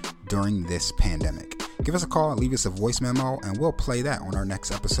enduring during this pandemic. Give us a call, leave us a voice memo, and we'll play that on our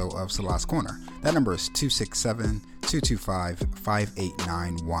next episode of Salas Corner. That number is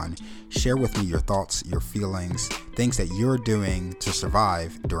 267-225-5891. Share with me your thoughts, your feelings, things that you're doing to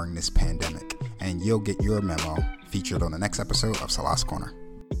survive during this pandemic, and you'll get your memo featured on the next episode of Salas Corner.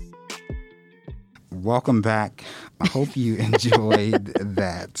 Welcome back. I hope you enjoyed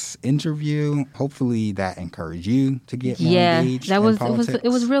that interview. Hopefully that encouraged you to get more engaged in politics. It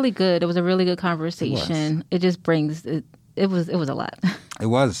was really good. It was a really good conversation. It just brings it was a lot. It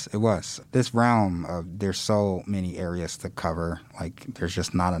was. This realm of there's so many areas to cover. Like there's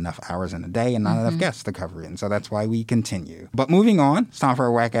just not enough hours in a day and not enough guests to cover it. And so that's why we continue. But moving on, it's time for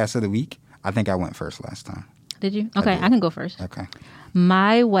our whack ass of the week. I think I went first last time. Did you? Okay, I can go first. Okay.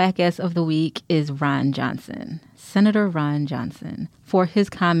 My whack ass of the week is Ron Johnson, Senator Ron Johnson, for his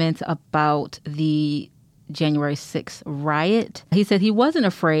comments about the January 6th riot. He said he wasn't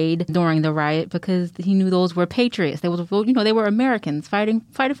afraid during the riot because he knew those were patriots. They were Americans fighting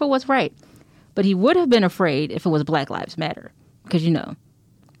for what's right. But he would have been afraid if it was Black Lives Matter because,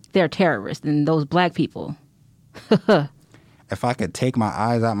 they're terrorists and those black people. If I could take my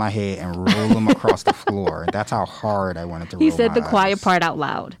eyes out my head and roll them across the floor, that's how hard I wanted to roll my eyes. He said the quiet part out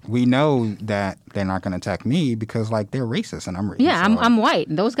loud. We know that they're not going to attack me because, they're racist and I'm racist. Yeah, I'm white.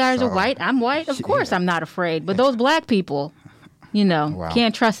 And those guys are white. I'm white. Of course I'm not afraid. But those black people,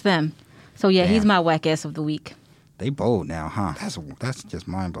 can't trust them. So, he's my whack ass of the week. They bold now, huh? That's just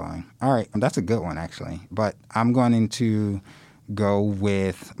mind-blowing. All right, that's a good one, actually. But I'm going to go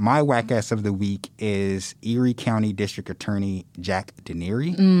with my whack ass of the week is Erie County District Attorney Jack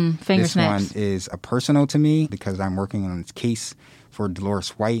Dennery. Finger this snaps. One is a personal to me because I'm working on this case for Dolores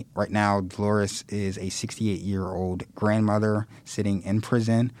White. Right now, Dolores is a 68-year-old grandmother sitting in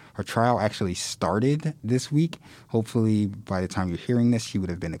prison. Her trial actually started this week. Hopefully, by the time you're hearing this, she would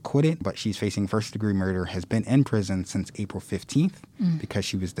have been acquitted. But she's facing first-degree murder, has been in prison since April 15th because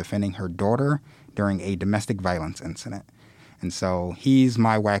she was defending her daughter during a domestic violence incident. And so he's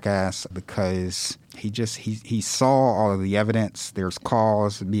my whack ass because he saw all of the evidence. There's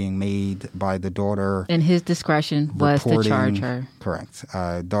calls being made by the daughter. And his discretion was to charge her. Correct.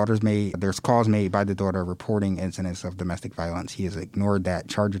 There's calls made by the daughter reporting incidents of domestic violence. He has ignored that,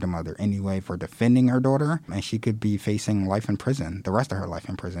 charged the mother anyway for defending her daughter. And she could be facing life in prison, the rest of her life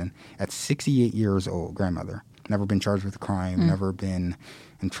in prison, at 68 years old, grandmother. Never been charged with a crime, never been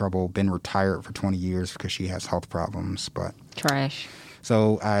in trouble, been retired for 20 years because she has health problems. But trash.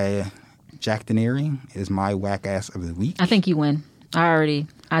 So Jack Dennery is my whack ass of the week. I think you win. I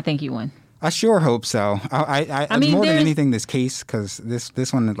think you win. I sure hope so. I mean, more than anything, this case, because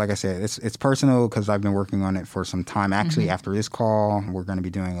this one, like I said, it's personal because I've been working on it for some time. Actually, after this call, we're going to be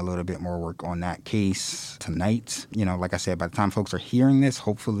doing a little bit more work on that case tonight. You know, like I said, by the time folks are hearing this,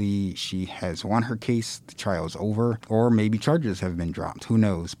 hopefully she has won her case, the trial's over, or maybe charges have been dropped. Who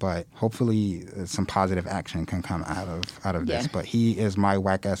knows? But hopefully some positive action can come out of this. But he is my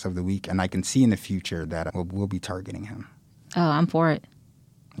whack ass of the week, and I can see in the future that we'll be targeting him. Oh, I'm for it.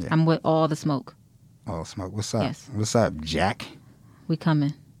 Yeah. I'm with all the smoke. All the smoke. What's up? Yes. What's up, Jack? We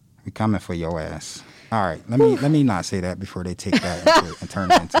coming. We coming for your ass. All right. Let me not say that before they take that and turn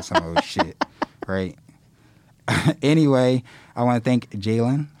it into some old shit. Right? Anyway, I want to thank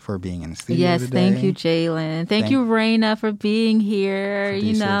Jalen for being in the studio today. Yes, thank you, Jalen. Thank you, Raina, for being here.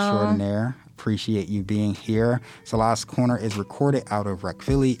 Producer extraordinaire. Appreciate you being here. Salas Corner is recorded out of Rec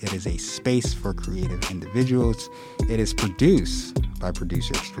Philly. It is a space for creative individuals. It is produced by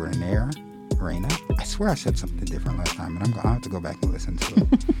producer extraordinaire Raina. I swear I said something different last time, and I'll have to go back and listen to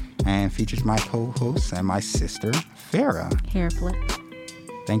it. And features my co-host and my sister, Farrah. Hair flip.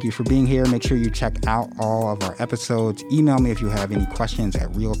 Thank you for being here. Make sure you check out all of our episodes. Email me if you have any questions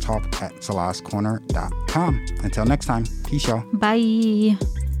at realtalk@salascorner.com. Until next time, peace, y'all. Bye.